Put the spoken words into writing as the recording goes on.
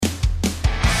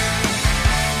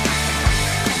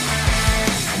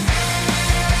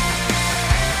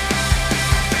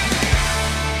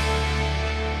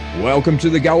Welcome to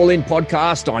the Go All In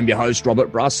podcast. I'm your host,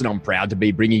 Robert Bruss, and I'm proud to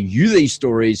be bringing you these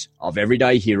stories of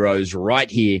everyday heroes right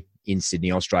here in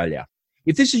Sydney, Australia.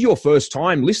 If this is your first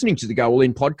time listening to the Go All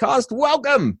In podcast,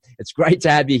 welcome. It's great to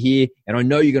have you here, and I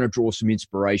know you're going to draw some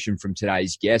inspiration from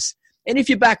today's guests. And if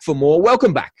you're back for more,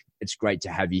 welcome back. It's great to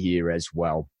have you here as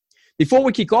well. Before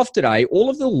we kick off today, all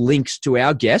of the links to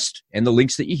our guest and the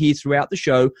links that you hear throughout the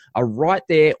show are right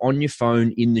there on your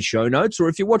phone in the show notes. Or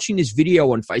if you're watching this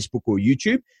video on Facebook or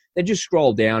YouTube, then just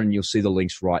scroll down and you'll see the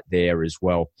links right there as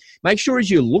well. Make sure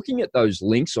as you're looking at those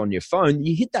links on your phone,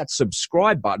 you hit that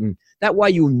subscribe button. That way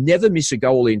you'll never miss a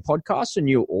Go All In podcast, and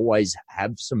you'll always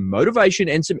have some motivation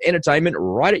and some entertainment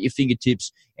right at your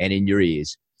fingertips and in your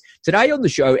ears. Today on the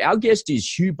show, our guest is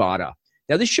Hugh Barter.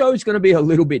 Now, this show is going to be a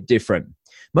little bit different.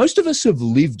 Most of us have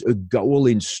lived a Go All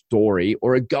In story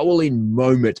or a Go All In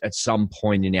moment at some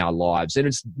point in our lives. And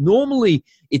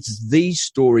it's these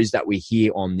stories that we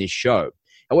hear on this show.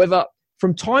 However,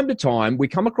 from time to time, we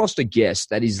come across a guest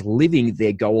that is living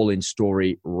their Go All In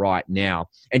story right now.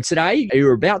 And today,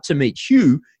 you're about to meet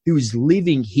Hugh, who is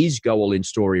living his Go All In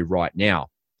story right now.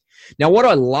 Now, what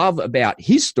I love about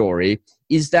his story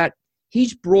is that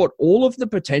he's brought all of the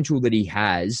potential that he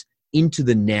has into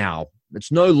the now.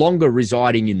 It's no longer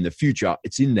residing in the future.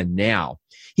 It's in the now.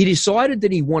 He decided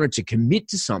that he wanted to commit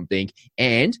to something.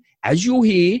 And as you'll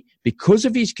hear, because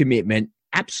of his commitment,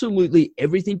 absolutely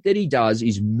everything that he does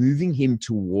is moving him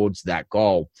towards that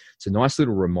goal. It's a nice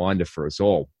little reminder for us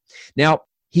all. Now,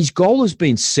 his goal has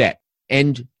been set,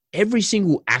 and every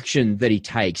single action that he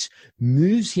takes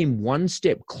moves him one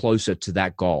step closer to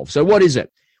that goal. So what is it?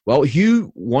 Well,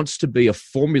 Hugh wants to be a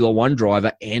Formula One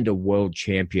driver and a world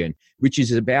champion, which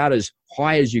is about as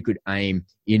high as you could aim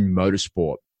in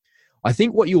motorsport. I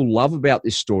think what you'll love about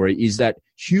this story is that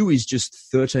Hugh is just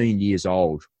 13 years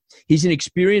old. He's an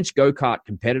experienced go-kart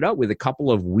competitor with a couple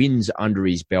of wins under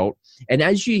his belt. And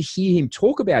as you hear him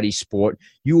talk about his sport,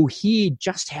 you'll hear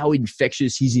just how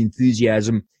infectious his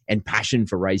enthusiasm and passion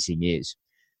for racing is.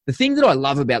 The thing that I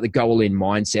love about the Go All In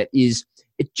mindset is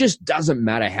it just doesn't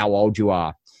matter how old you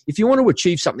are. If you want to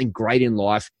achieve something great in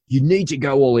life, you need to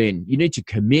go all in. You need to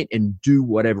commit and do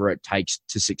whatever it takes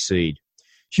to succeed.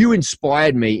 Hugh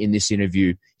inspired me in this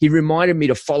interview. He reminded me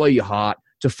to follow your heart,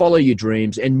 to follow your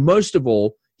dreams, and most of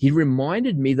all, he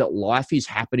reminded me that life is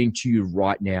happening to you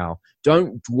right now.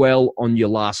 Don't dwell on your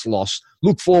last loss.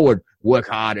 Look forward, work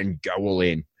hard, and go all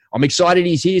in. I'm excited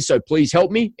he's here, so please help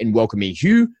me in welcoming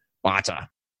Hugh Barter.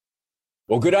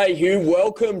 Well, good day, Hugh.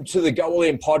 Welcome to the Go All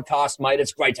In podcast, mate.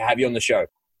 It's great to have you on the show.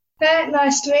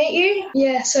 Nice to meet you.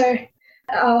 Yeah, so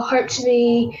I hope to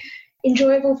be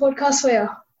enjoyable podcast for you.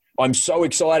 I'm so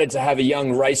excited to have a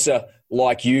young racer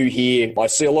like you here. I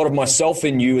see a lot of myself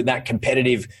in you and that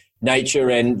competitive nature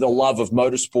and the love of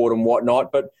motorsport and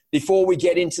whatnot. But before we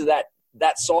get into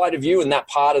that side of you and that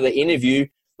part of the interview,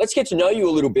 let's get to know you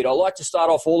a little bit. I like to start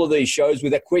off all of these shows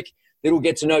with a quick little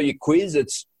get to know you quiz.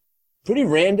 It's pretty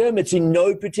random. It's in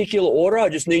no particular order. I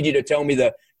just need you to tell me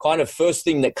the kind of first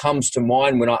thing that comes to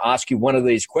mind when I ask you one of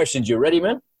these questions. You ready,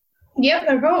 man? Yep,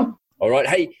 no problem. All right.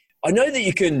 Hey, I know that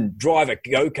you can drive a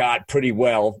go-kart pretty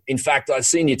well. In fact, I've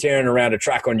seen you tearing around a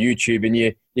track on YouTube and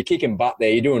you're kicking butt there.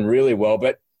 You're doing really well.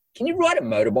 But can you ride a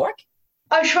motorbike?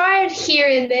 I've tried here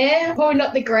and there. Probably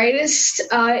not the greatest.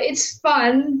 It's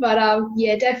fun, but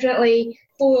yeah, definitely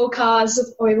four-wheel cars are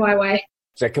probably my way.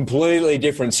 It's a completely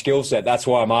different skill set. That's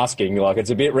why I'm asking. Like, it's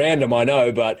a bit random, I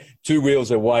know, but two wheels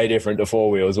are way different to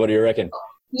four wheels. What do you reckon?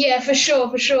 Yeah, for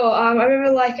sure. I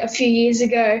remember like a few years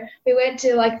ago, we went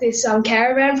to like this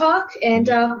caravan park, and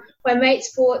my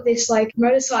mates bought this like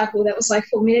motorcycle that was like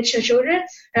for miniature children,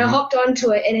 and I hopped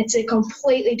onto it, and it's a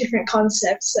completely different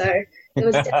concept. So it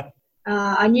was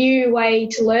a new way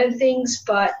to learn things,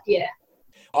 but yeah.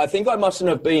 I think I mustn't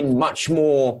have been much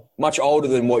older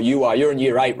than what you are. You're in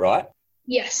year 8, right?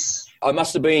 Yes. I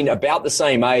must have been about the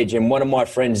same age, and one of my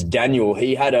friends, Daniel,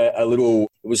 he had a little,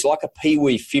 it was like a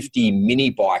Pee-wee 50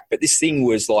 mini bike, but this thing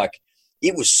was like,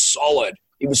 it was solid.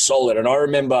 It was solid. And I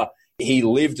remember he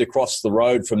lived across the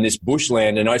road from this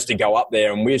bushland, and I used to go up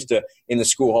there, and we used to, in the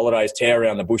school holidays, tear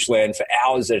around the bushland for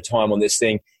hours at a time on this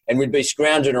thing, and we'd be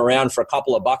scrounging around for a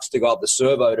couple of bucks to go up the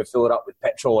servo to fill it up with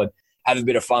petrol and have a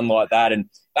bit of fun like that. And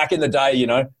back in the day, you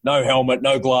know, no helmet,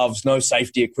 no gloves, no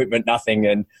safety equipment, nothing.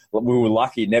 And we were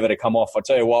lucky never to come off. I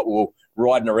tell you what, we were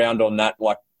riding around on that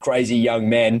like crazy young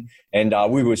men, and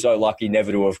we were so lucky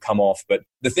never to have come off. But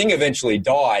the thing eventually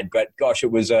died, but gosh, it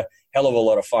was a hell of a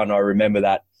lot of fun. I remember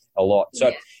that a lot. So,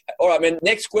 yeah. All right, man,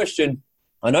 next question.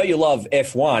 I know you love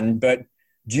F1, but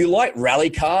do you like rally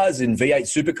cars and V8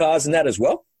 supercars and that as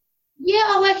well? Yeah,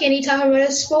 I like any type of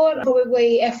motorsport.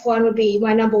 Probably F1 would be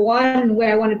my number one and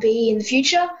where I want to be in the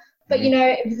future. But,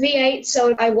 V8,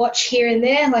 so I watch here and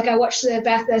there. Like I watch the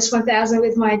Bathurst 1000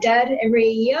 with my dad every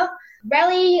year.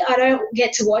 Rally, I don't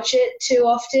get to watch it too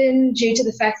often due to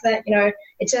the fact that,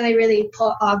 it's only really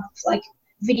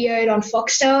videoed on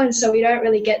Foxtel, and so we don't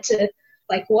really get to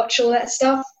watch all that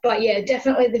stuff. But yeah,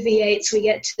 definitely the V8s, we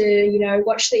get to,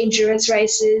 watch the endurance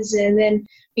races, and then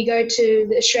we go to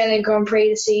the Australian Grand Prix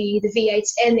to see the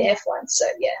V8s and the F1. So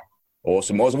yeah.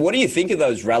 Awesome. What do you think of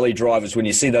those rally drivers when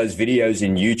you see those videos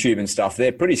in YouTube and stuff?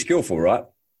 They're pretty skillful, right?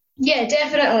 Yeah,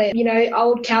 definitely. I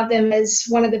would count them as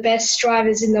one of the best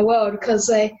drivers in the world because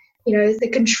they, the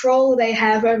control they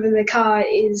have over the car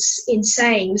is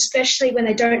insane, especially when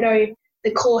they don't know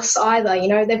the course either.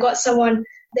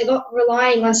 They're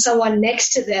relying on someone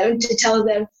next to them to tell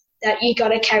them that you got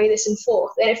to carry this in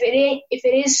fourth. And if it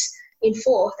is in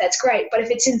fourth, that's great. But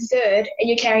if it's in third and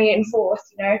you're carrying it in fourth,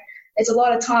 there's a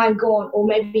lot of time gone, or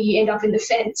maybe you end up in the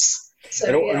fence. So,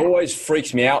 it always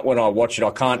freaks me out when I watch it.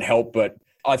 I can't help but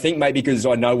I think maybe because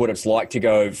I know what it's like to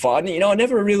go far. I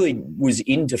never really was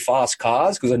into fast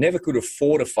cars because I never could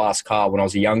afford a fast car when I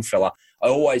was a young fella. I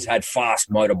always had fast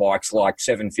motorbikes like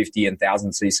 750 and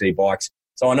 1000cc bikes.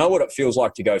 So I know what it feels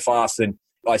like to go fast. And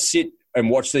I sit and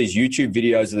watch these YouTube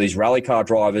videos of these rally car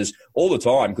drivers all the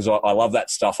time because I love that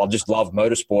stuff. I just love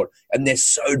motorsport. And they're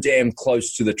so damn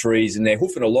close to the trees and they're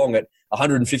hoofing along at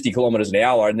 150 kilometres an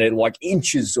hour and they're like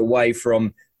inches away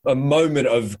from a moment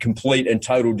of complete and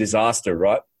total disaster,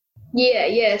 right?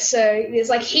 Yeah. So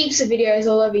there's heaps of videos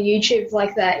all over YouTube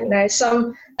like that, and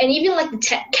even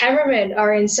the cameramen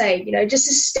are insane, just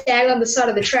to stand on the side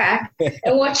of the track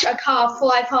and watch a car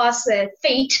fly past their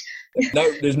feet.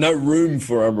 No, there's no room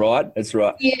for them, right? That's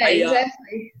right. Yeah, hey,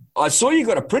 exactly. I saw you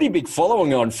got a pretty big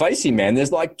following on Facey, man. There's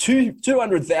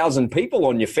 200,000 people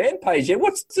on your fan page. Yeah,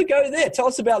 what's the go there? Tell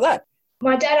us about that.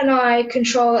 My dad and I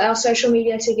control our social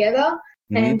media together.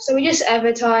 And so we just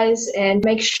advertise and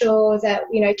make sure that,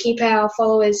 keep our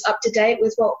followers up to date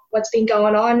with what's been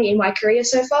going on in my career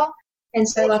so far. And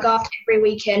so after every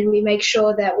weekend, we make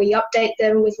sure that we update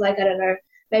them with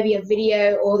maybe a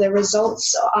video or the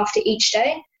results after each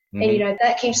day. Mm-hmm. And,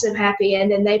 that keeps them happy and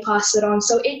then they pass it on.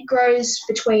 So it grows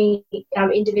between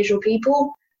individual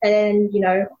people and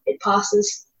then, it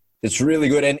passes. It's really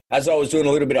good. And as I was doing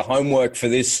a little bit of homework for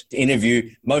this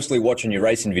interview, mostly watching your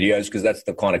racing videos because that's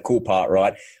the kind of cool part,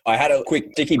 right? I had a quick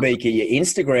sticky beak at your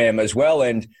Instagram as well.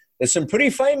 And there's some pretty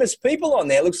famous people on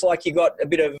there. Looks like you got a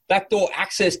bit of backdoor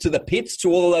access to the pits to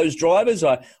all of those drivers.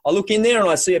 I look in there and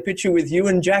I see a picture with you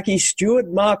and Jackie Stewart,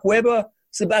 Mark Webber,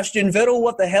 Sebastian Vettel.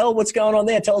 What the hell? What's going on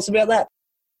there? Tell us about that.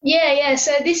 Yeah.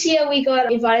 So this year we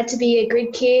got invited to be a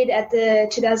grid kid at the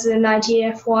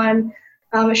 2019 F1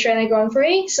 Australian Grand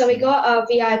Prix. So we got a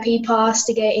VIP pass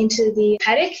to get into the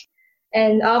paddock.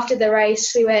 And after the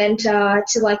race, we went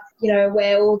to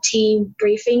where all team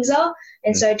briefings are.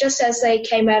 And so just as they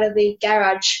came out of the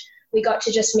garage, we got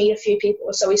to just meet a few people.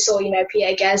 So we saw,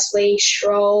 Pierre Gasly,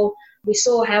 Stroll, we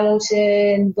saw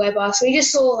Hamilton, Webber. So we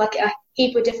just saw a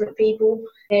heap of different people.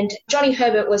 And Johnny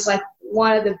Herbert was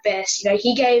one of the best.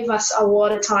 He gave us a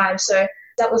lot of time. So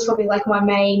that was probably my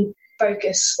main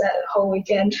focus that whole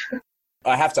weekend.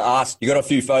 I have to ask, you got a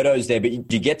few photos there, but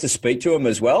did you get to speak to him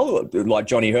as well? Like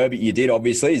Johnny Herbert, you did,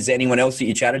 obviously. Is there anyone else that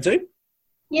you chatted to?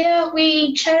 Yeah,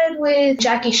 we chatted with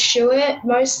Jackie Stewart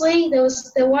mostly. There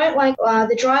weren't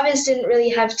the drivers didn't really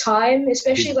have time,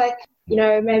 especially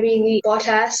maybe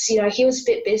Bottas. He was a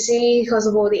bit busy because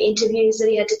of all the interviews that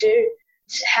he had to do.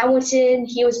 Hamilton,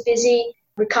 he was busy.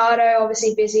 Ricardo,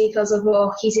 obviously busy because of,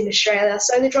 he's in Australia.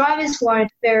 So the drivers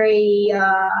weren't very,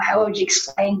 how would you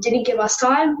explain, didn't give us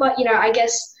time. But, I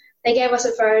guess they gave us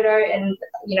a photo and,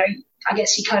 I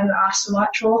guess you couldn't ask for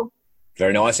much more.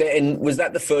 Very nice. And was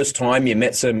that the first time you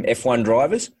met some F1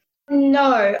 drivers? No,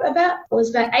 I was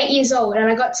about 8 years old and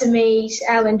I got to meet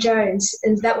Alan Jones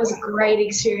and that was a great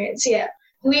experience, yeah.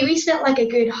 We spent a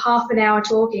good half an hour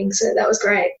talking, so that was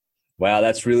great. Wow,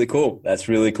 that's really cool. That's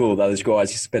really cool. Those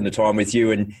guys spend the time with you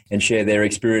and share their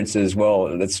experiences as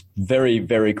well. That's very,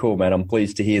 very cool, man. I'm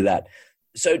pleased to hear that.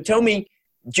 So tell me,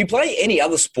 do you play any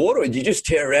other sport or do you just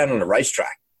tear around on a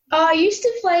racetrack? I used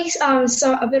to play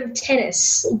a bit of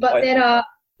tennis, but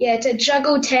then to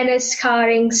juggle tennis,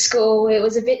 karting, school, it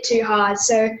was a bit too hard.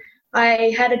 So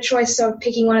I had a choice of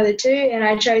picking one of the two and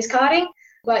I chose karting.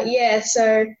 But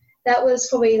so that was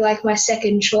probably my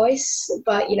second choice,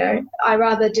 but, I'd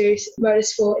rather do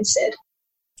motorsport instead.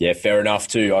 Yeah, fair enough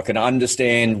too. I can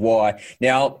understand why.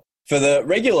 Now, for the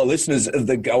regular listeners of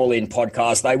the Go All In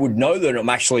podcast, they would know that I'm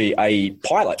actually a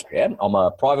pilot. Yeah, I'm a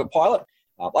private pilot.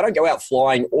 I don't go out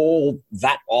flying all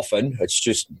that often. It's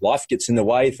just life gets in the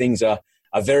way. Things are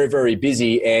very, very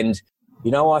busy. And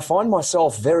I find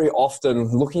myself very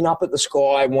often looking up at the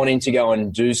sky, wanting to go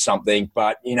and do something,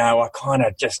 but, I kind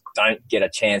of just don't get a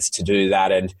chance to do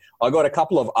that. And I got a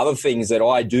couple of other things that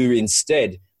I do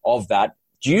instead of that.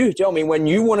 Do you tell me, when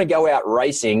you want to go out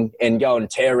racing and go and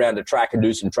tear around a track and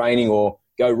do some training or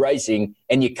go racing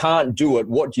and you can't do it,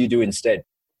 what do you do instead?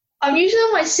 I'm usually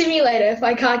on my simulator if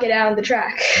I can't get out on the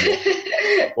track.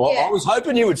 Well, yeah. I was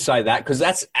hoping you would say that, because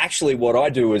that's actually what I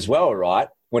do as well, right?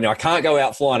 When I can't go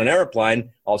out flying an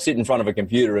aeroplane, I'll sit in front of a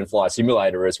computer and fly a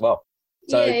simulator as well.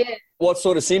 So What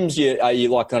sort of sims are you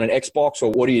like, on an Xbox,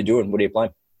 or what are you doing? What are you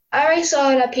playing? I race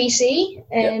on a PC,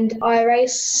 and I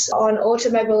race on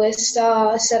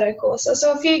Automobilista, Assetto Corsa.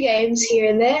 So a few games here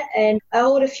and there, and I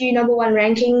hold a few number one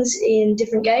rankings in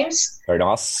different games. Very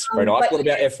nice. Very nice. What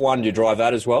about F1? Do you drive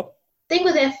that as well? I think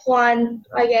with F1,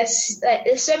 I guess,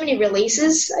 there's so many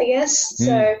releases, I guess.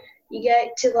 So you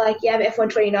get to, you have F1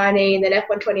 2019, then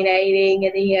F1 2018,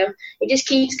 and then it just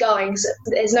keeps going. So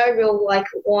there's no real,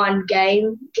 one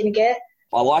game you can get.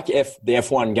 I like the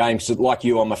F1 game because, like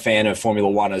you, I'm a fan of Formula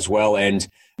One as well. And,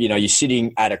 you're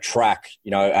sitting at a track,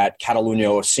 at Catalonia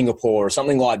or Singapore or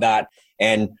something like that,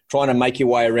 and trying to make your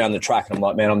way around the track. And I'm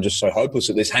like, man, I'm just so hopeless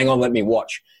at this. Hang on, let me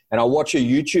watch. And I watch a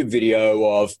YouTube video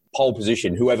of pole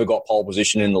position, whoever got pole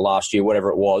position in the last year, whatever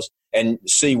it was, and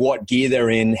see what gear they're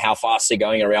in, how fast they're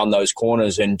going around those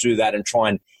corners, and do that and try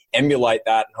and emulate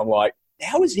that. And I'm like,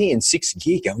 how is he in sixth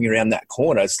gear going around that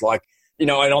corner? It's like, and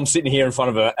I'm sitting here in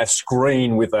front of a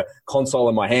screen with a console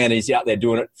in my hand. He's out there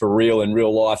doing it for real in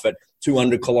real life at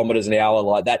 200 kilometers an hour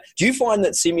like that. Do you find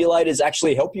that simulators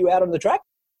actually help you out on the track?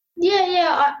 Yeah.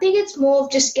 I think it's more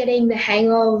of just getting the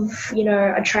hang of,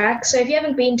 a track. So if you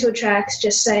haven't been to a track,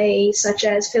 just say such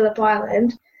as Phillip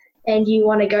Island, and you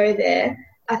want to go there,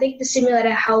 I think the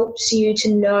simulator helps you to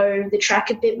know the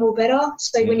track a bit more better.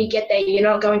 So when you get there, you're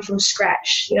not going from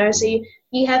scratch, so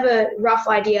you have a rough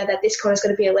idea that this corner's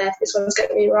going to be a left, this one's going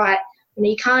to be right.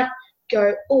 You can't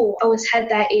go, I always had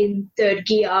that in third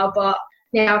gear, but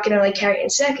now I can only carry it in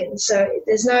second. So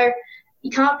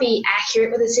you can't be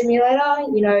accurate with a simulator.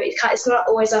 It's not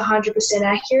always 100%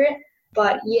 accurate,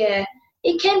 but yeah,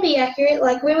 it can be accurate.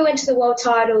 Like when we went to the World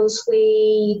Titles,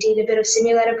 we did a bit of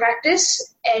simulator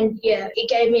practice, and yeah, it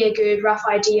gave me a good rough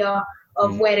idea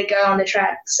of where to go on the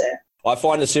track. So I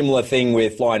find a similar thing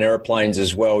with flying airplanes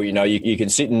as well. You can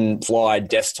sit and fly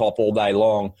desktop all day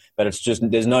long, but it's just,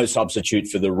 there's no substitute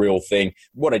for the real thing.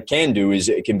 What it can do is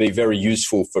it can be very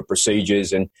useful for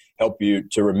procedures and help you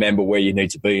to remember where you need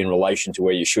to be in relation to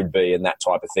where you should be and that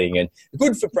type of thing. And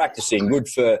good for practicing, good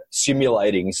for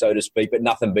simulating, so to speak, but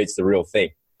nothing beats the real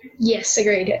thing. Yes,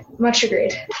 agreed. Much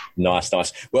agreed. Nice.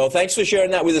 Well, thanks for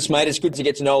sharing that with us, mate. It's good to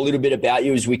get to know a little bit about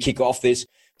you as we kick off this.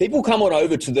 People come on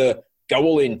over to the Go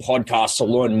All In podcast to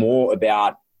learn more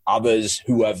about others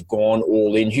who have gone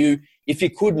all in. Hugh, if you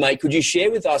could, mate, could you share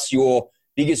with us your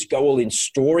biggest Go All In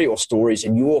story or stories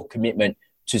and your commitment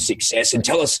to success, and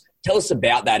tell us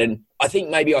about that? And I think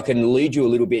maybe I can lead you a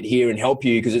little bit here and help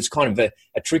you, because it's kind of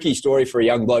a tricky story for a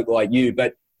young bloke like you,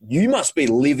 but you must be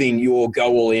living your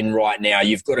Go All In right now.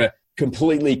 You've got to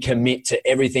completely commit to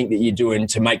everything that you're doing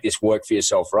to make this work for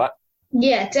yourself, right?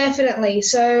 Yeah, definitely.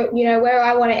 So, where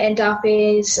I want to end up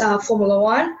is Formula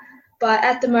One. But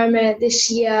at the moment, this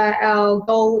year, our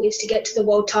goal is to get to the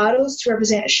World Titles to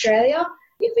represent Australia.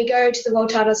 If we go to the World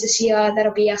Titles this year,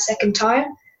 that'll be our second time.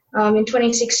 In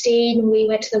 2016, we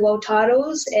went to the World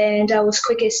Titles, and I was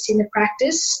quickest in the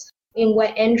practice in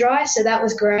wet and dry, so that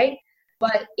was great.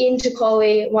 But into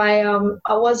quali, my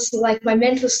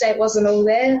mental state wasn't all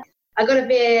there. I got a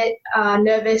bit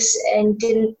nervous and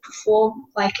didn't perform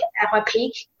at my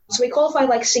peak. So we qualified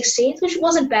 16th, which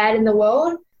wasn't bad in the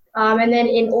world. And then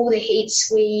in all the heats,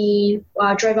 we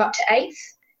drove up to 8th.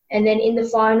 And then in the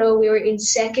final, we were in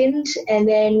 2nd. And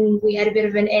then we had a bit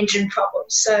of an engine problem.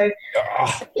 So,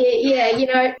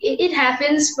 it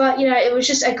happens. But, it was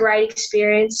just a great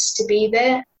experience to be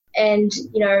there. And,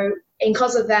 and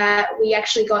because of that, we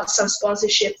actually got some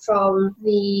sponsorship from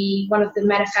one of the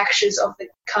manufacturers of the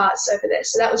carts over there.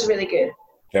 So that was really good.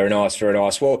 Very nice, very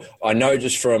nice. Well, I know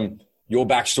just from your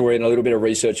backstory and a little bit of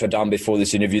research I've done before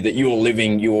this interview that you're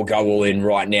living your Go All In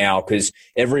right now, because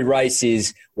every race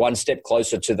is one step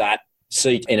closer to that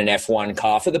seat in an F1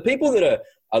 car. For the people that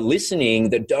are listening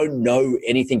that don't know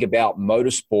anything about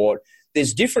motorsport,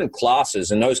 there's different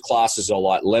classes, and those classes are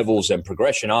like levels and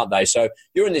progression, aren't they? So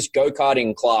you're in this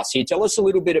go-karting class here. Tell us a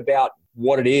little bit about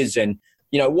what it is and,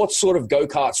 what sort of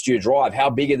go-karts do you drive? How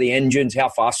big are the engines? How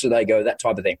fast do they go? That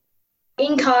type of thing.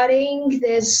 In karting,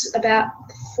 there's about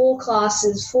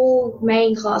 4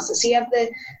 main classes. So you have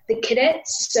the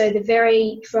cadets, so they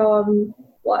vary from,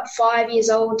 5 years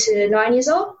old to 9 years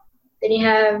old. Then you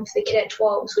have the cadet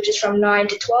 12s, which is from 9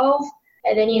 to 12.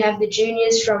 And then you have the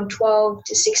juniors from 12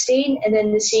 to 16, and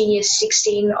then the seniors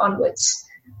 16 onwards.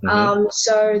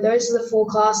 So those are the 4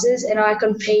 classes, and I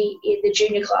compete in the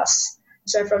junior class,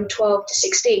 so from 12 to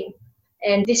 16.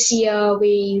 And this year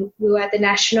we were at the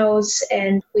Nationals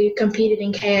and we competed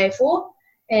in KA4,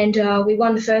 and we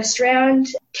won the first round,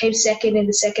 came second in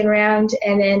the second round,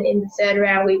 and then in the third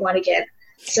round we won again.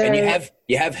 So, and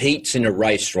you have heats in a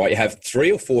race, right? You have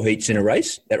 3 or 4 heats in a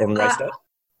race that are on race day?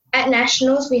 At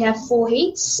Nationals we have 4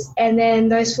 heats, and then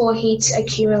those 4 heats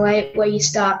accumulate where you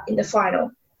start in the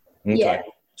final. Okay. Yeah.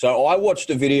 So I watched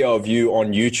a video of you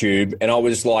on YouTube and I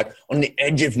was like on the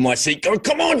edge of my seat going,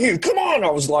 come on, Hugh, come on. I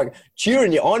was like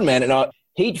cheering you on, man. And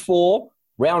Heat 4,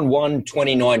 round 1,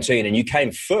 2019, and you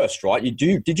came first, right?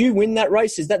 Did you win that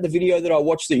race? Is that the video that I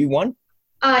watched that you won?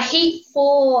 Heat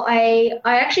 4, I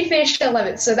actually finished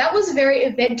 11th, so that was a very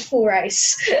eventful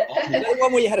race. Oh, is that the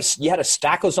one where you had a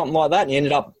stack or something like that and you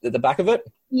ended up at the back of it?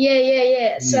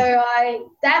 Yeah. So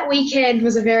that weekend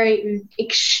was a very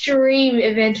extreme,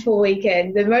 eventful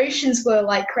weekend. The emotions were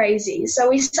like crazy. So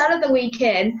we started the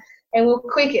weekend and we were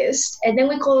quickest, and then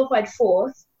we qualified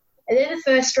 4th. And then the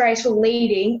first race we're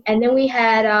leading, and then we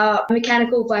had a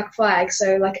mechanical black flag.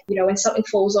 So when something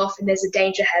falls off and there's a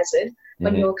danger hazard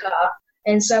on your car.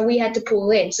 And so we had to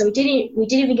pull in. So we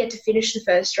didn't even get to finish the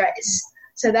first race.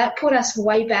 So that put us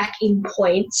way back in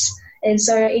points. And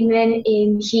so then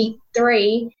in Heat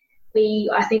 3,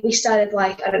 I think we started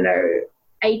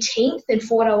 18th and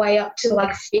fought our way up to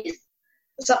 5th,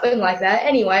 something like that.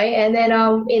 Anyway, and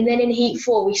then in Heat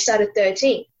 4 we started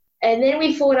 13th, and then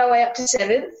we fought our way up to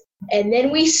 7th, and then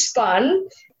we spun,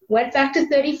 went back to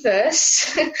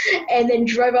 31st, and then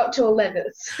drove up to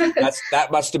 11th.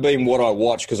 That must have been what I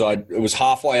watched, because it was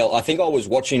halfway. I think I was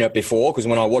watching it before, because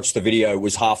when I watched the video, it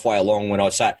was halfway along when I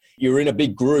sat. You were in a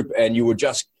big group and you were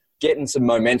just getting some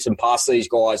momentum past these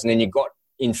guys, and then you got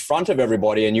in front of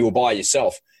everybody and you were by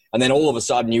yourself. And then all of a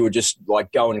sudden you were just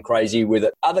going crazy with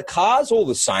it. Are the cars all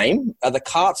the same? Are the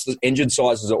carts, the engine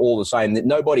sizes are all the same? That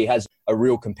nobody has a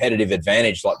real competitive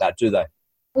advantage like that, do they?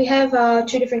 We have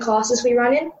 2 different classes we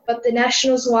run in, but the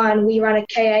Nationals one, we run a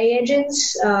KA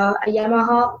engines, a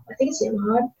Yamaha, I think it's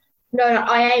Yamaha. No,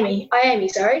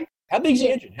 IAME, sorry. How big is the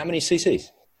engine? How many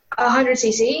cc's?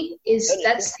 100cc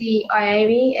that's the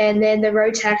IAME, and then the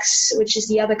Rotax, which is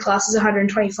the other class, is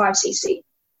 125cc.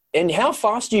 And how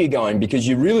fast are you going? Because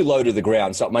you're really low to the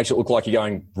ground, so it makes it look like you're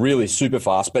going really super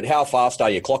fast. But how fast are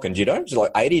you clocking? Do you know? Is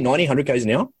it 80, 90, 100 k's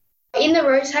an hour? In the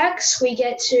Rotax, we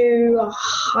get to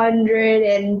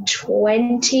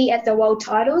 120 at the world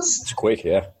titles. It's quick,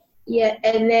 yeah. Yeah,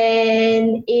 and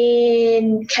then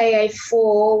in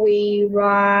KA4, we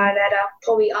run at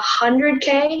probably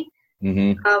 100k.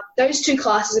 Those 2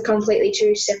 classes are completely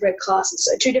 2 separate classes,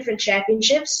 so 2 different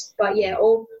championships. But yeah,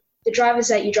 all the drivers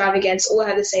that you drive against all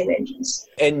have the same engines.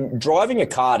 And driving a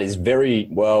kart is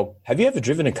have you ever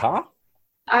driven a car?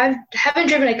 I haven't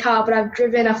driven a car, but I've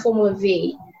driven a Formula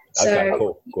V. Okay,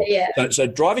 cool. Yeah. So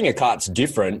driving a kart's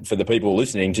different for the people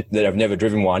listening that have never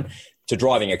driven one to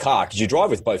driving a car, because you drive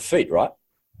with both feet, right?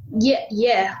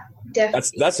 Yeah,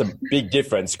 definitely. That's a big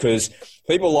difference, because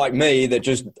people like me that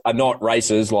just are not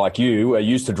racers like you are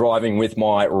used to driving with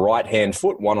my right-hand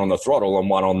foot, one on the throttle and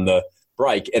one on the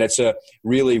brake, and it's a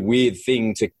really weird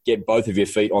thing to get both of your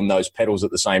feet on those pedals at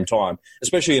the same time,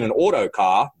 especially in an auto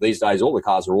car. These days, all the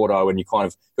cars are auto, and you kind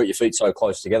of got your feet so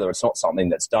close together. It's not something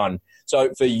that's done.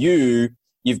 So for you,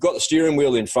 you've got the steering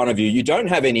wheel in front of you. You don't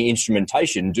have any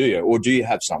instrumentation, do you? Or do you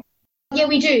have some? Yeah,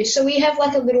 we do. So we have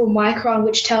a little micron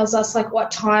which tells us what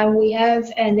time we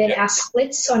have, and then our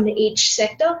splits on each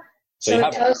sector. So you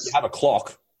have a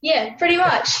clock. Yeah, pretty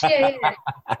much. Yeah.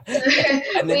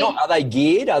 And are they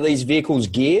geared? Are these vehicles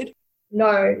geared?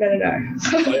 No.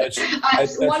 So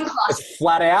it's one class. It's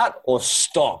flat out or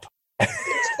stop?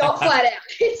 It's not flat out.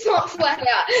 It's not flat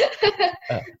out.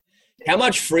 How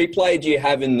much free play do you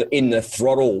have in the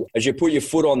throttle? As you put your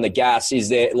foot on the gas, is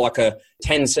there a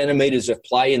 10 centimetres of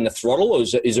play in the throttle, or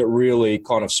is it really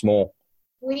kind of small?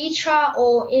 We try,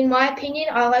 or in my opinion,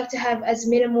 I like to have as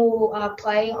minimal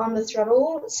play on the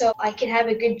throttle so I can have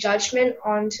a good judgment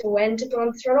on to when to put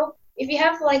on the throttle. If you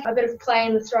have a bit of play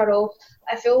in the throttle,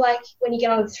 I feel like when you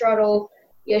get on the throttle,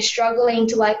 you're struggling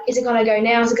to is it going to go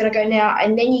now? Is it going to go now?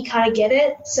 And then you kind of get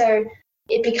it. So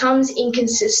it becomes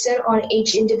inconsistent on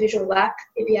each individual lap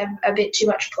if you have a bit too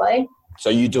much play. So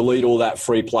you delete all that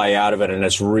free play out of it, and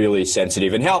it's really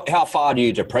sensitive. And how far do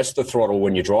you depress the throttle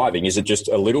when you're driving? Is it just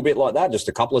a little bit like that, just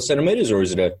a couple of centimetres, or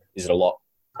is it a lot?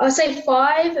 I would say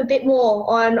 5, a bit more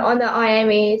on the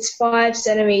IAME. It's 5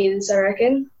 centimeters, I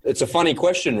reckon. It's a funny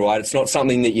question, right? It's not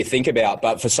something that you think about,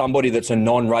 but for somebody that's a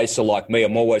non-racer like me,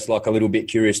 I'm always like a little bit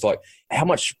curious, like how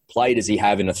much play does he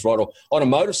have in a throttle? On a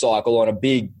motorcycle, on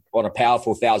a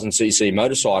powerful 1000cc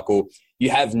motorcycle, you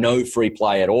have no free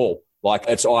play at all. Like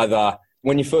it's either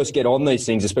when you first get on these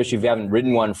things, especially if you haven't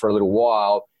ridden one for a little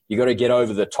while, you got to get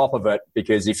over the top of it,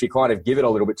 because if you kind of give it a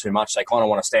little bit too much, they kind of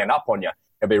want to stand up on you.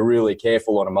 You'll be really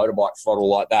careful on a motorbike throttle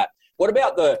like that. What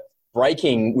about the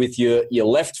braking with your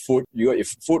left foot? You got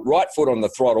your right foot on the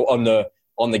throttle,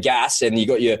 on the gas, and you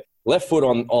got your left foot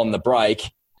on the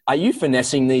brake. Are you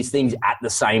finessing these things at the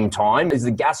same time? Is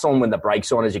the gas on when the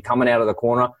brake's on as you're coming out of the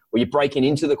corner? Or you're braking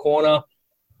into the corner?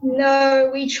 No,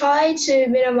 we try to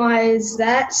minimise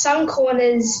that. Some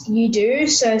corners you do,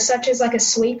 so such as like a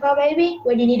sweeper maybe,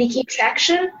 when you need to keep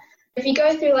traction. If you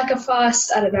go through like a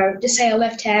fast, I don't know, just say a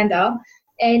left-hander,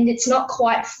 and it's not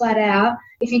quite flat out,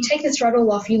 if you take the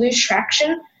throttle off, you lose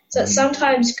traction. So it's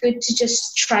sometimes good to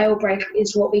just trail brake,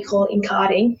 is what we call it in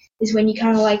karting, is when you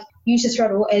kind of like use the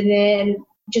throttle and then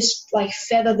just like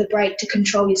feather the brake to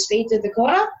control your speed through the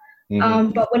corner.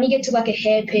 But when you get to like a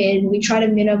hairpin, we try to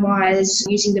minimise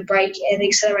using the brake and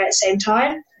accelerate at the same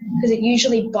time, because it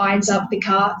usually binds up the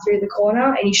car through the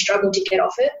corner and you struggle to get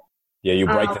off it. Yeah, you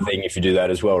break the thing if you do that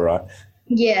as well, right?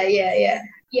 Yeah.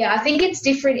 Yeah, I think it's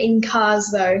different in cars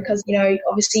though, because, you know,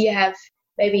 obviously you have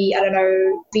maybe, I don't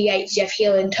know, V8s, you have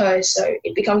heel and toe, so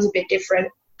it becomes a bit different.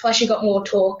 Plus you got more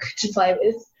torque to play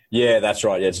with. Yeah, that's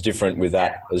right. Yeah, it's different with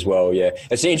that as well, yeah.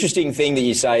 It's an interesting thing that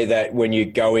you say that when you're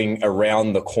going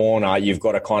around the corner, you've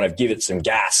got to kind of give it some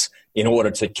gas in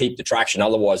order to keep the traction.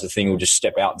 Otherwise, the thing will just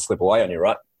step out and slip away on you,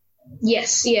 right?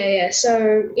 Yes, yeah.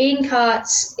 So in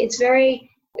karts,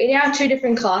 in our 2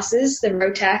 different classes, the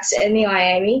Rotax and the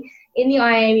IAME. In the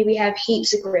IAME, we have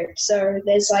heaps of grip. So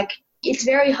it's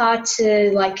very hard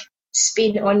to like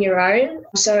spin on your own.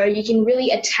 So you can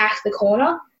really attack the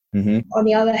corner. On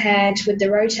the other hand, with the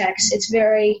Rotax,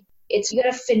 you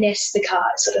got to finesse the car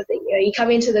sort of thing. You know, you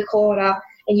come into the corner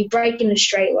and you brake in a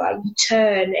straight line, you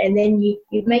turn, and then you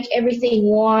make everything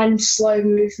one slow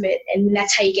movement, and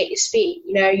that's how you get your speed.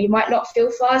 You know, you might not feel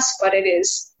fast, but it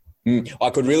is. I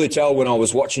could really tell when I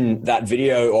was watching that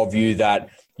video of you that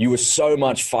you were so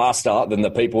much faster than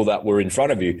the people that were in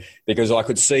front of you, because I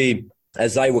could see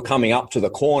as they were coming up to the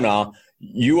corner,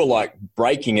 you were like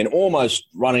braking and almost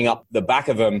running up the back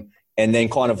of them and then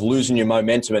kind of losing your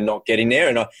momentum and not getting there.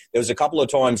 And there was a couple of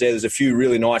times there's a few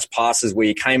really nice passes where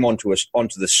you came onto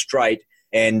the straight,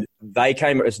 and they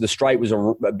came as the straight was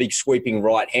a big sweeping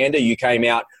right-hander. You came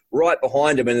out right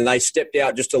behind them, and then they stepped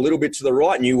out just a little bit to the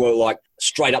right, and you were like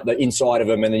straight up the inside of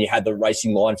them, and then you had the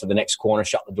racing line for the next corner,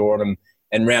 shut the door on them,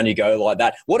 and round you go like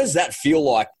that. What does that feel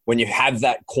like when you have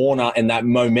that corner and that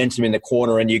momentum in the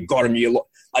corner and you got them?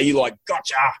 Are you like,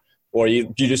 gotcha? Or are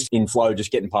you just in flow,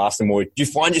 just getting past them? Or do you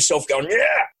find yourself going,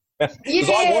 yeah? Because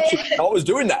I watched it. I was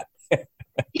doing that.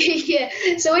 Yeah.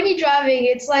 So when you're driving,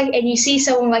 it's like, and you see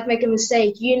someone like make a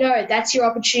mistake, you know, that's your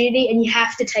opportunity and you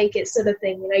have to take it, sort of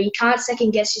thing. You know, you can't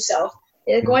second guess yourself.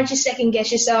 Like, once you second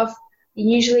guess yourself,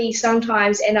 you usually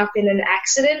sometimes end up in an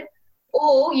accident,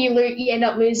 or you end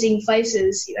up losing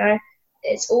places. You know,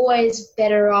 it's always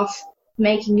better off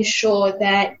making sure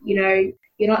that, you know,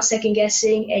 you're not second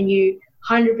guessing and you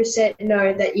 100%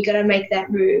 know that you got to make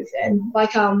that move. And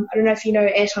like, I don't know if you know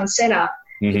Ayrton Senna.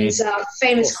 His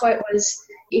famous quote was,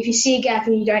 if you see a gap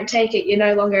and you don't take it, you're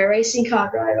no longer a racing car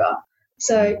driver.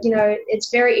 So, you know, it's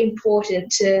very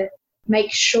important to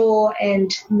make sure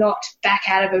and not back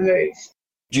out of a move.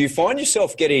 Do you find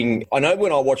yourself getting, I know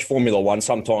when I watch Formula One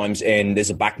sometimes and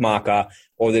there's a back marker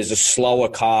or there's a slower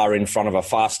car in front of a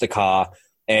faster car,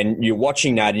 and you're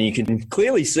watching that and you can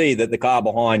clearly see that the car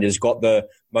behind has got the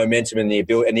momentum and the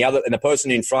ability, and the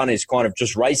person in front is kind of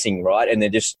just racing, right? And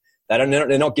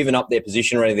they're not giving up their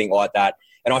position or anything like that.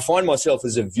 And I find myself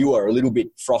as a viewer a little bit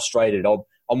frustrated.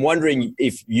 I'm wondering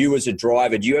if you as a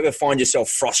driver, do you ever find yourself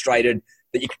frustrated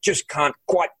that you just can't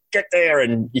quite get there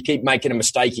and you keep making a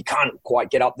mistake, you can't quite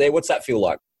get up there? What's that feel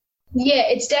like? Yeah,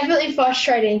 it's definitely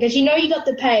frustrating because you know you got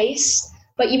the pace,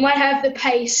 but you might have the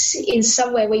pace in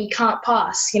somewhere where you can't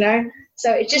pass, you know?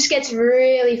 So it just gets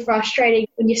really frustrating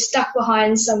when you're stuck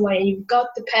behind someone and you've got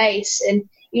the pace and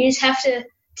you just have to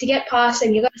get past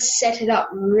them. You've got to set it up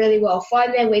really well,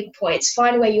 find their weak points,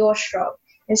 find where you're strong.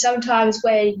 And sometimes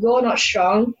where you're not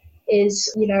strong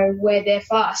is, you know, where they're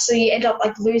fast. So you end up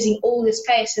like losing all this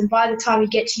pace. And by the time you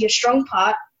get to your strong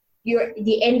part, you're at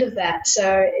the end of that.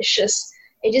 So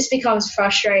it just becomes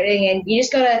frustrating, and you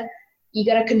just gotta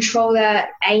control that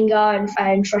anger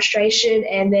and frustration,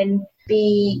 and then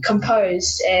be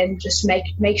composed and just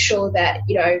make sure that,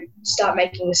 start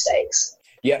making mistakes.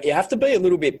 Yeah, you have to be a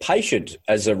little bit patient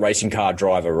as a racing car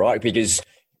driver, right? Because,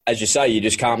 as you say, you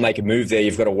just can't make a move there.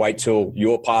 You've got to wait till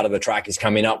your part of the track is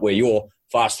coming up where you're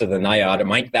faster than they are to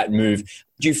make that move.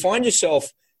 Do you find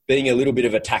yourself being a little bit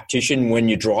of a tactician when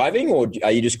you're driving, or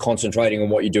are you just concentrating on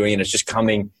what you're doing and it's just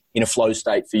coming in a flow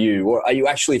state for you? Or are you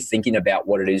actually thinking about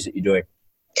what it is that you're doing?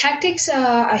 Tactics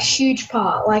are a huge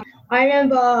part. Like, I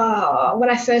remember when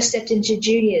I first stepped into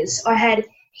juniors, I had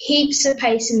heaps of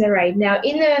pace in the raid. Now,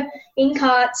 in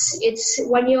karts, it's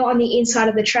when you're on the inside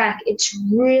of the track, it's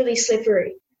really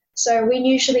slippery. So we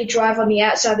usually drive on the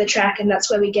outside of the track, and that's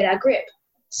where we get our grip.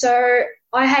 So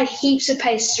I had heaps of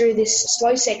pace through this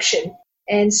slow section.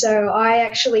 And so I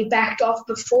actually backed off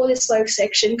before the slow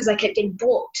section because I kept getting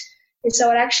blocked. And so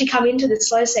I'd actually come into the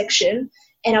slow section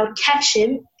and I would catch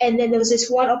him. And then there was this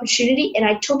one opportunity and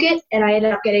I took it and I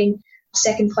ended up getting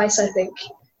second place, I think.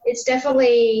 It's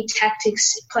definitely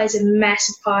tactics plays a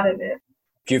massive part of it.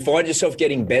 Do you find yourself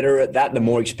getting better at that the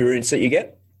more experience that you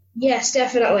get? Yes,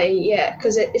 definitely, yeah.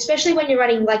 Because especially when you're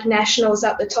running like nationals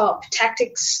up the top,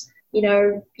 tactics,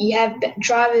 you have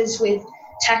drivers with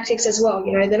tactics as well.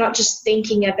 They're not just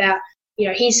thinking about,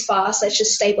 he's fast, let's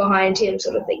just stay behind him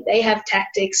sort of thing. They have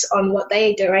tactics on what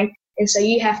they're doing. And so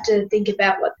you have to think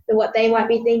about what they might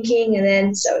be thinking. And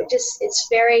then so it's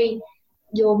very,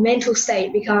 your mental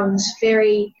state becomes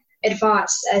very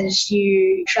advanced as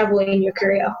you travel in your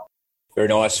career. Very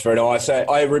nice, very nice.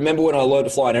 I remember when I learned to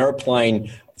fly an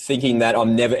aeroplane thinking that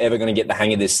I'm never, ever going to get the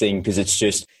hang of this thing because it's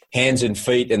just hands and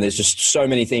feet and there's just so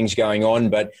many things going on.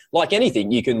 But like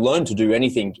anything, you can learn to do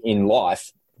anything in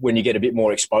life when you get a bit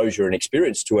more exposure and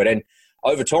experience to it. And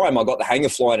over time, I got the hang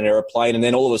of flying an aeroplane, and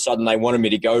then all of a sudden they wanted me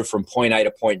to go from point A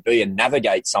to point B and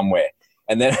navigate somewhere.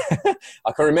 And then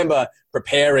I can remember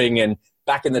preparing, and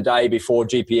back in the day before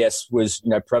GPS was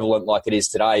prevalent like it is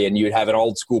today, and you'd have an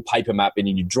old school paper map and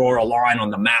you draw a line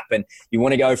on the map and you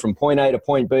want to go from point A to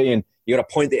point B and you got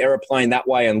to point the aeroplane that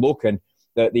way and look, and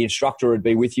the instructor would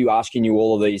be with you asking you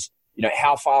all of these,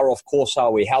 how far off course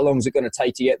are we? How long is it going to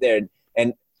take to get there?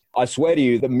 And I swear to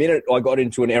you, the minute I got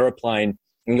into an aeroplane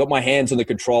and got my hands on the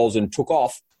controls and took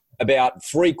off, about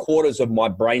 3/4 of my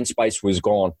brain space was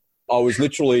gone. I was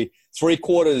literally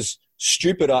 3/4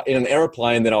 stupider in an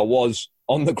aeroplane than I was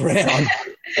on the ground.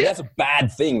 And that's a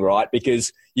bad thing, right?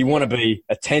 Because you want to be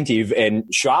attentive and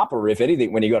sharper, if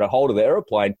anything, when you got a hold of the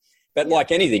aeroplane. But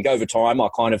like anything, over time, I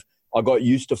got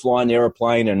used to flying the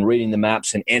aeroplane and reading the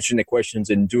maps and answering the questions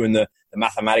and doing the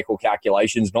mathematical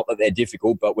calculations. Not that they're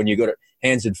difficult, but when you've got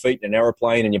hands and feet in an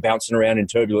aeroplane and you're bouncing around in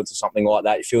turbulence or something like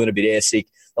that, you're feeling a bit airsick,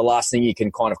 the last thing you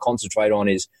can kind of concentrate on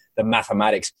is the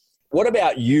mathematics. What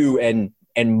about you and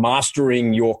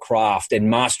mastering your craft and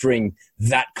mastering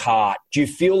that kart? Do you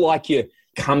feel like you're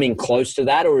coming close to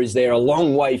that, or is there a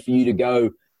long way for you to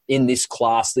go in this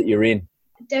class that you're in?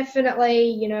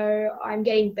 Definitely, I'm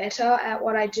getting better at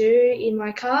what I do in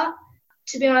my car.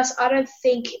 To be honest, I don't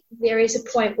think there is a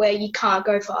point where you can't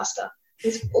go faster.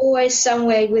 There's always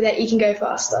somewhere where that you can go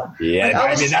faster.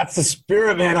 Yeah, that's the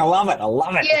spirit, man. I love it.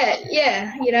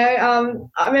 Yeah.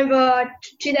 I remember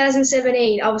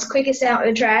 2017, I was quickest out on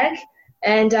the track,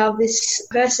 and this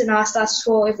person asked us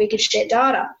if we could share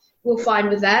data. We were fine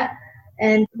with that.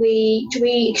 And we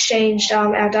exchanged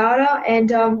our data,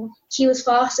 and he was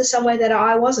faster somewhere that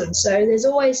I wasn't. So there's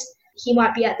always, he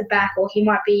might be at the back or he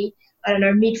might be,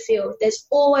 midfield. There's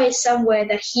always somewhere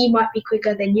that he might be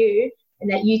quicker than you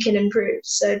and that you can improve.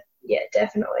 So, yeah,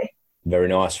 definitely. Very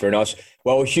nice, very nice.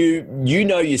 Well, Hugh, you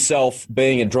know yourself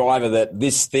being a driver that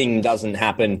this thing doesn't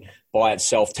happen by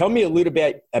itself. Tell me a little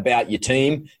bit about your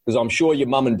team, because I'm sure your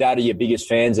mum and dad are your biggest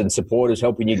fans and supporters,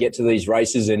 helping you get to these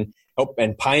races and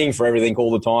paying for everything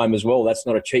all the time as well. That's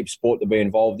not a cheap sport to be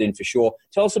involved in for sure.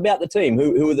 Tell us about the team.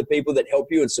 Who are the people that help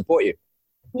you and support you?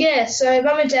 Yeah, so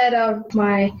mum and dad are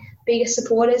my biggest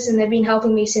supporters, and they've been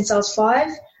helping me since I was 5.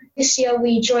 This year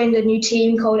we joined a new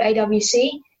team called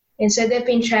AWC, and so they've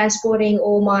been transporting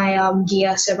all my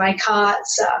gear, so my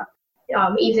carts,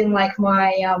 even like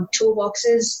my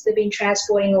toolboxes, they've been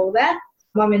transporting all that.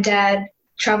 Mum and dad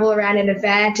travel around in a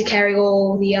van to carry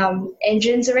all the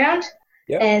engines around.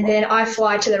 Yep. And then I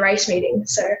fly to the race meeting.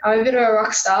 So I'm a bit of a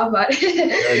rock star, but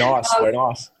very nice, very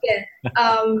nice.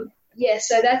 Yeah.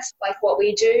 So that's like what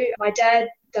we do. My dad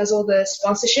does all the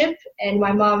sponsorship, and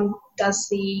my mum does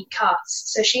the carts.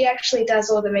 So she actually does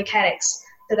all the mechanics.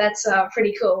 So that's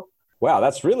pretty cool. Wow,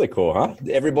 that's really cool, huh?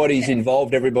 Everybody's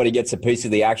involved. Everybody gets a piece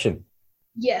of the action.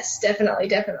 Yes, definitely.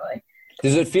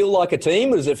 Does it feel like a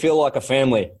team, or does it feel like a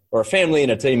family? Or a family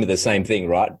and a team are the same thing,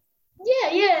 right?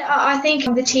 Yeah. I think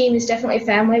the team is definitely a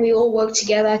family. We all work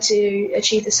together to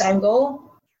achieve the same goal.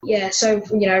 Yeah, so,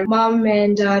 Mum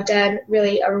and Dad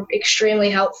really are extremely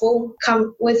helpful.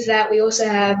 Come with that, we also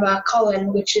have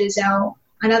Colin, which is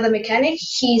another mechanic.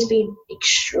 He's been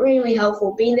extremely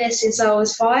helpful. Been there since I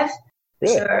was 5.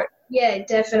 Really? So, yeah,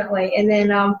 definitely. And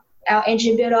then our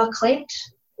engine builder, Clint,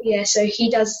 so he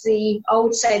does I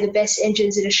would say, the best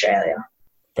engines in Australia.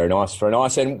 Very nice, very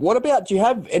nice. And what about, do you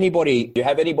have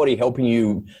anybody helping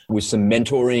you with some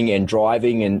mentoring and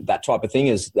driving and that type of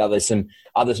thing? Are there some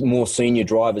other more senior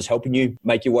drivers helping you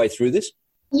make your way through this?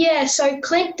 Yeah, so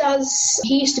Clint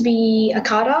he used to be a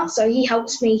karter, so he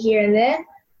helps me here and there.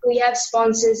 We have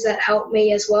sponsors that help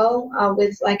me as well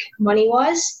with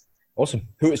money-wise. Awesome.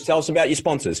 Tell us about your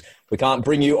sponsors. We can't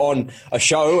bring you on a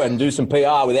show and do some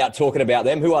PR without talking about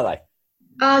them. Who are they?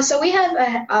 So we have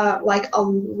a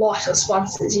lot of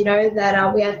sponsors,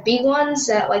 that we have big ones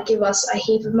that give us a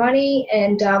heap of money,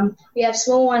 and we have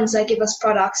small ones that give us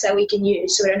products that we can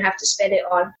use, so we don't have to spend it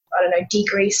on,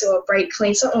 degrease or brake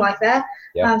clean, something like that.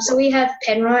 Yeah. So we have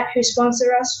Penrite who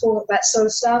sponsor us for that sort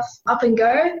of stuff. Up and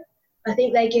Go, I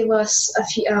think they give us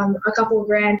a couple of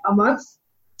grand a month,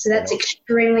 so that's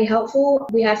extremely helpful.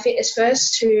 We have Fitness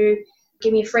First who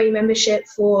give me a free membership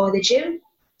for the gym.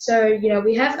 So,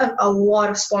 we have a lot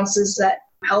of sponsors that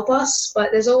help us, but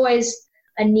there's always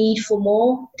a need for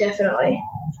more, definitely.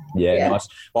 Yeah, nice.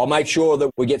 I'll make sure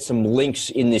that we get some links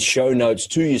in the show notes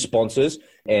to your sponsors,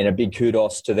 and a big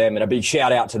kudos to them and a big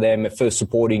shout out to them for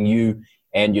supporting you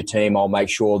and your team. I'll make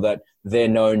sure that they're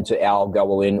known to our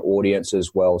Go All In audience as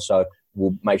well. So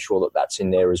we'll make sure that that's in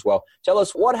there as well. Tell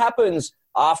us, what happens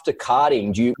after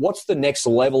karting? What's the next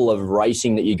level of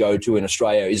racing that you go to in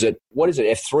Australia? What is it,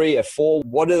 F3, F4?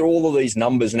 What do all of these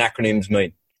numbers and acronyms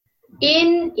mean?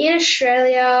 In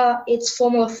Australia, it's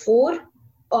Formula Ford,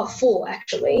 or 4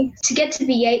 actually. To get to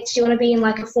V8, you want to be in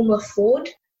a Formula Ford,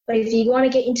 but if you want to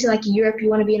get into Europe, you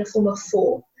want to be in a Formula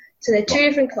 4. So they're 2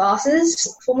 different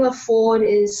classes. Formula Ford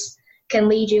can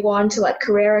lead you on to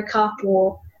Carrera Cup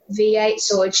or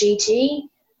V8s or GT.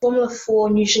 Formula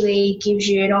 4 usually gives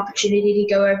you an opportunity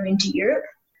to go over into Europe.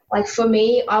 For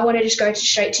me, I want to just go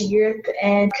straight to Europe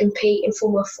and compete in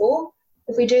Formula 4.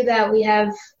 If we do that, we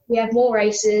have more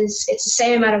races, it's the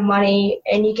same amount of money,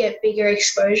 and you get bigger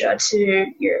exposure to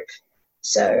Europe.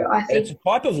 So I think... It's a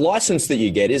type of license that you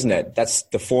get, isn't it? That's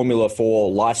the Formula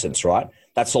 4 license, right?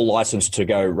 That's a license to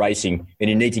go racing,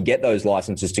 and you need to get those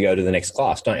licenses to go to the next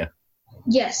class, don't you?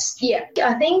 Yes, yeah.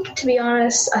 I think, to be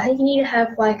honest, you need to have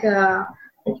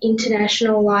an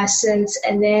international license,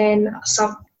 and then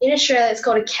in Australia it's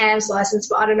called a CAMS license,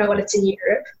 but I don't know what it's in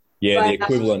Europe. Yeah, the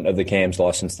equivalent of the CAMS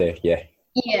license there, yeah.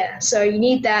 Yeah, so you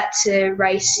need that to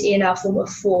race in a Formula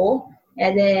 4,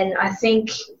 and then I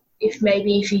think if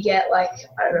you get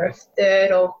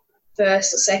third or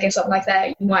first or second, something like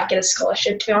that, you might get a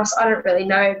scholarship. To be honest, I don't really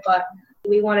know, but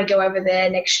we want to go over there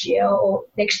next year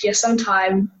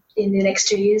sometime in the next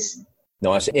 2 years.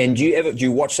 Nice. And do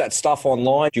you watch that stuff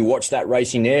online? Do you watch that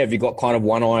racing there? Have you got kind of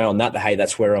one eye on that, hey,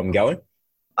 that's where I'm going?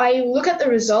 I look at the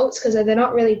results because they're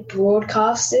not really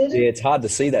broadcasted. Yeah, it's hard to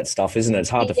see that stuff, isn't it? It's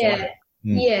hard to find.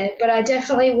 Yeah, but I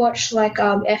definitely watch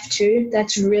F2.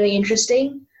 That's really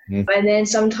interesting. And then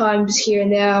sometimes here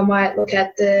and there I might look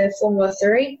at the Formula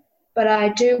 3. But I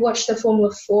do watch the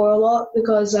Formula 4 a lot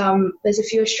because there's a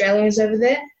few Australians over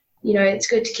there. It's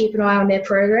good to keep an eye on their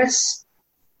progress.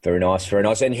 Very nice, very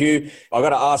nice. And I got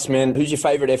to ask, man, who's your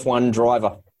favourite F1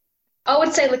 driver? I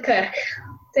would say Leclerc.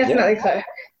 Definitely Leclerc.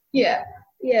 Yeah.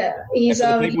 He's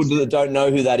for the people that don't know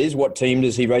who that is, what team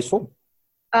does he race for?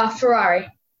 Ferrari.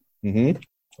 Mm-hmm.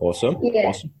 Awesome. Yeah.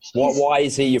 Awesome. Why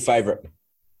is he your favourite?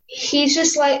 He's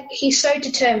just he's so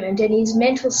determined, and his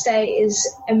mental state is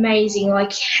amazing.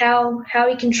 How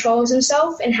he controls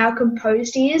himself and how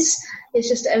composed he is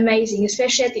just amazing,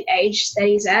 especially at the age that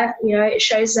he's at. It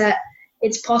shows that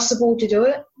it's possible to do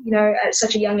it, at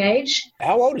such a young age.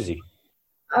 How old is he?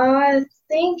 I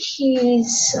think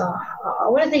he's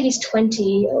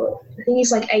 20. I think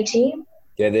he's 18.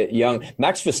 Yeah, they're young.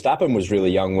 Max Verstappen was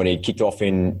really young when he kicked off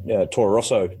in Toro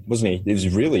Rosso, wasn't he? He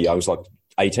was really young. He was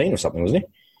 18 or something, wasn't he?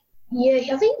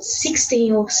 Yeah, I think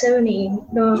 16 or 17.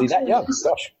 No, was he that young?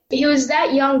 Gosh. He was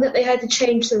that young that they had to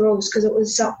change the rules because it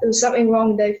was something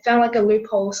wrong. They found a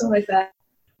loophole or something like that.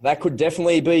 That could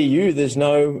definitely be you. There's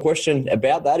no question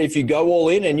about that. If you go all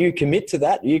in and you commit to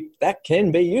that, that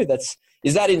can be you.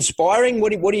 Is that inspiring?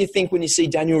 What do you think when you see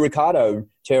Daniel Ricciardo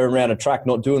tearing around a track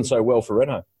not doing so well for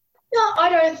Renault? No, I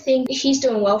don't think he's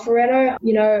doing well for Renault.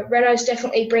 Renault's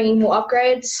definitely bringing more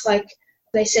upgrades.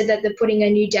 They said that they're putting a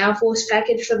new downforce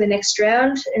package for the next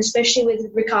round, and especially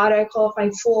with Ricciardo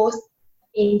qualifying 4th.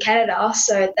 in Canada.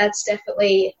 So that's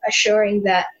definitely assuring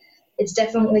that it's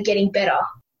definitely getting better.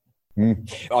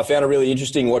 I found it really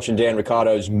interesting watching Dan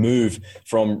Ricciardo's move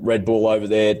from Red Bull over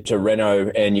there to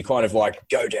Renault, and you kind of like,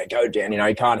 go down,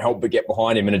 you can't help but get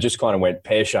behind him, and it just kind of went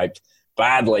pear-shaped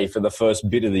badly for the first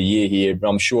bit of the year here. But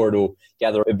I'm sure it'll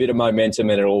gather a bit of momentum,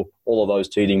 and all of those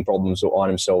teething problems will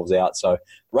iron themselves out. So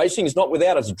racing is not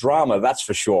without its drama, that's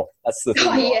for sure. That's the thing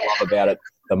I love about it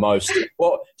the most.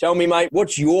 Well, tell me, mate,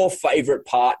 what's your favourite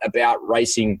part about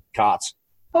racing karts?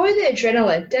 Probably the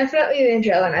adrenaline. Definitely the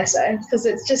adrenaline, I say, because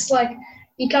it's just like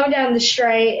you come down the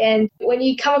straight, and when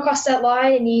you come across that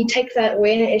line and you take that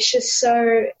win,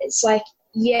 it's like,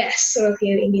 yes, sort of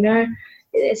feeling,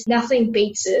 It's nothing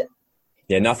beats it.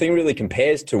 Yeah, nothing really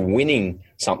compares to winning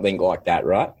something like that,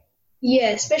 right?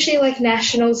 Yeah, especially like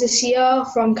nationals this year,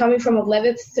 coming from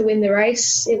 11th to win the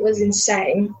race, it was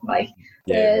insane.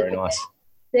 Very nice.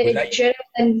 The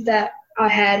adrenaline that I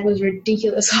had was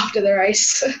ridiculous after the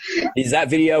race. Is that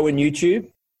video on YouTube?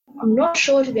 I'm not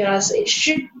sure, to be honest. It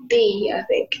should be, I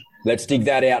think. Let's dig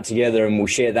that out together, and we'll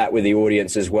share that with the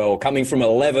audience as well. Coming from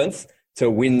 11th to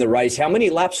win the race. How many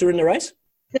laps are in the race?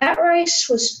 That race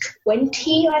was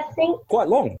 20, I think. Quite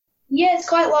long. Yeah, it's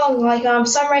quite long.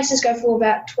 Some races go for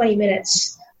about 20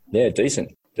 minutes. Yeah,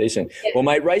 decent. Yeah. Well,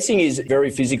 mate, racing is very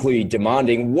physically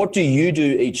demanding. What do you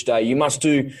do each day?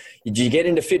 Did you get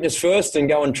into fitness first and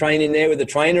go and train in there with a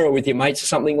trainer or with your mates or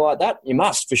something like that? You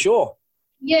must, for sure.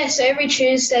 Yeah, so every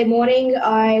Tuesday morning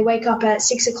I wake up at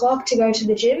 6 o'clock to go to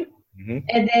the gym. Mm-hmm.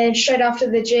 And then straight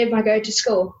after the gym I go to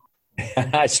school.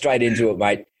 Straight into it,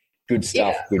 mate. Good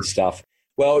stuff, yeah. Good stuff.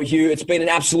 Well, Hugh, it's been an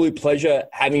absolute pleasure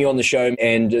having you on the show,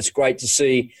 and it's great to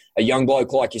see a young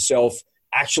bloke like yourself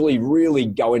actually really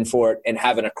going for it and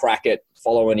having a crack at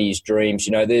following his dreams.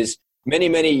 There's many,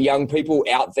 many young people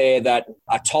out there that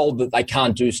are told that they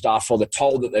can't do stuff, or they're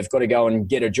told that they've got to go and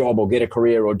get a job or get a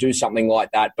career or do something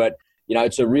like that. But,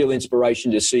 it's a real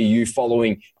inspiration to see you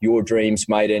following your dreams,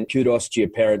 mate, and kudos to your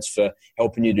parents for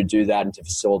helping you to do that and to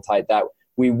facilitate that.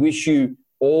 We wish you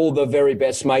all the very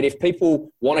best, mate. If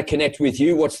people want to connect with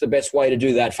you, what's the best way to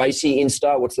do that? Facey,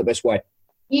 Insta, what's the best way?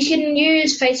 You can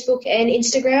use Facebook and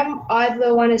Instagram.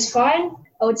 Either one is fine.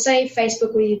 I would say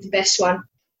Facebook would be the best one.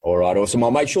 All right, awesome.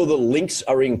 I'll make sure the links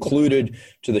are included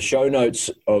to the show notes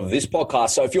of this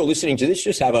podcast. So if you're listening to this,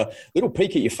 just have a little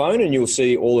peek at your phone and you'll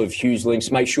see all of Hugh's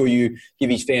links. Make sure you give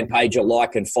his fan page a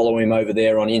like and follow him over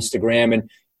there on Instagram, and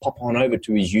pop on over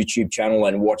to his YouTube channel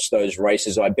and watch those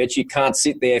races. I bet you can't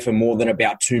sit there for more than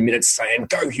about 2 minutes saying,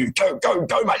 go, Hugh, go,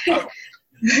 mate, go.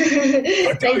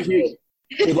 Go, Hugh.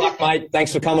 Good luck, mate.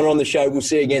 Thanks for coming on the show. We'll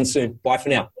see you again soon. Bye for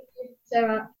now.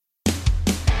 Sarah.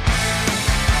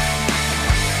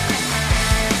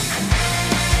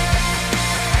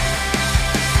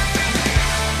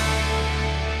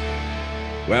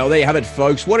 Well, there you have it,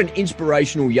 folks. What an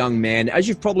inspirational young man. As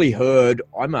you've probably heard,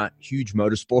 I'm a huge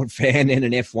motorsport fan and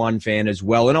an F1 fan as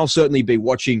well, and I'll certainly be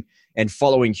watching and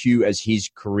following Hugh as his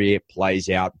career plays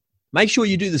out. Make sure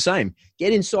you do the same.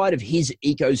 Get inside of his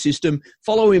ecosystem,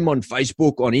 follow him on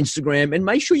Facebook, on Instagram, and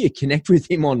make sure you connect with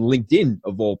him on LinkedIn,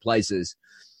 of all places.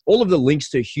 All of the links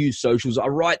to Hugh's socials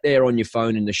are right there on your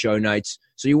phone in the show notes,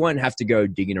 so you won't have to go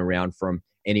digging around from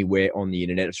anywhere on the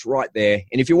internet. It's right there.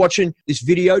 And if you're watching this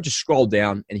video, just scroll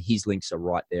down and his links are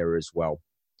right there as well.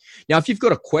 Now, if you've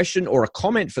got a question or a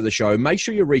comment for the show, make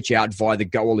sure you reach out via the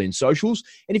Go All In socials.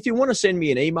 And if you want to send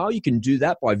me an email, you can do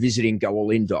that by visiting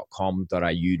goallin.com.au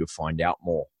to find out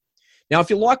more. Now, if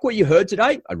you like what you heard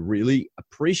today, I'd really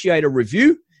appreciate a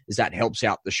review, as that helps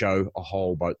out the show a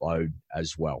whole boatload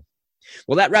as well.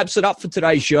 Well, that wraps it up for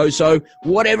today's show. So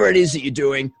whatever it is that you're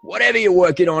doing, whatever you're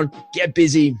working on, get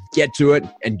busy, get to it,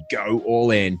 and go all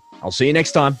in. I'll see you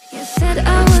next time. You said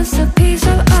I was a piece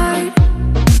of art.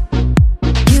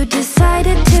 You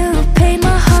decided to paint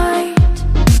my heart,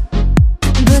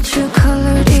 but you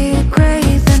colored it gray,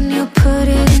 then you put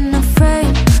it in a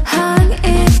frame, hung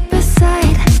it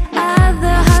beside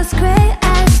other house gray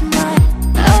as mine.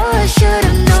 Oh, I should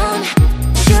have known,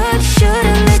 should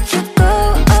have let you go.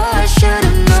 Oh, I should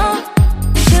have known,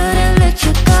 should have let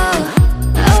you go.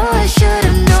 Oh, I should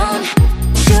have known,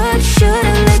 should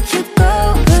have let you go.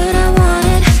 But I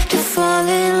wanted to fall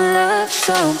in love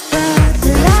so bad.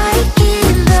 Like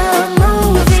in the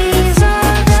movies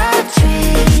or the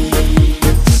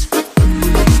dreams.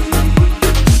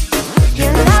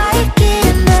 You're like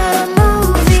in the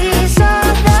movies or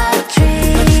the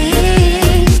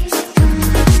dreams.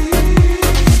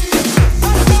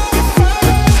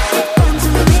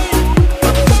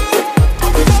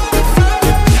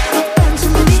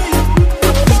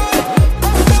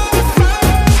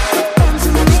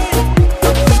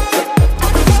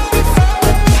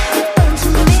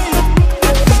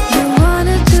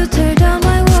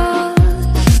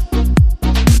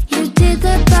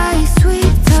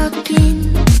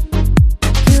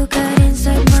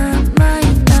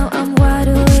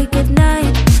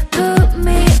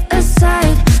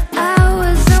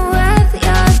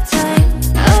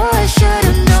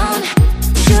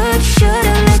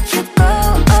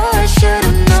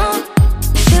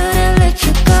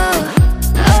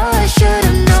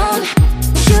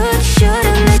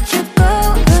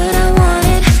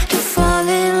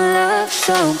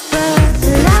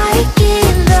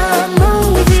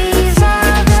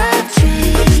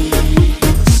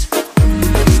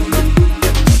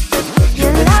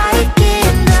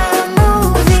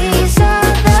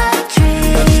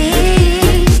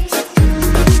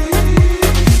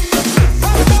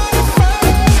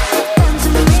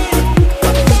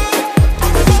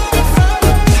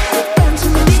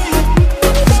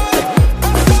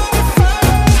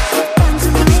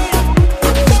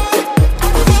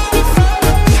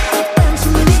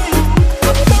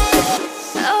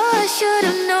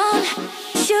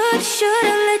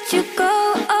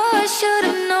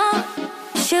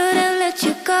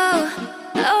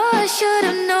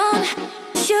 should've known.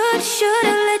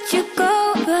 Should've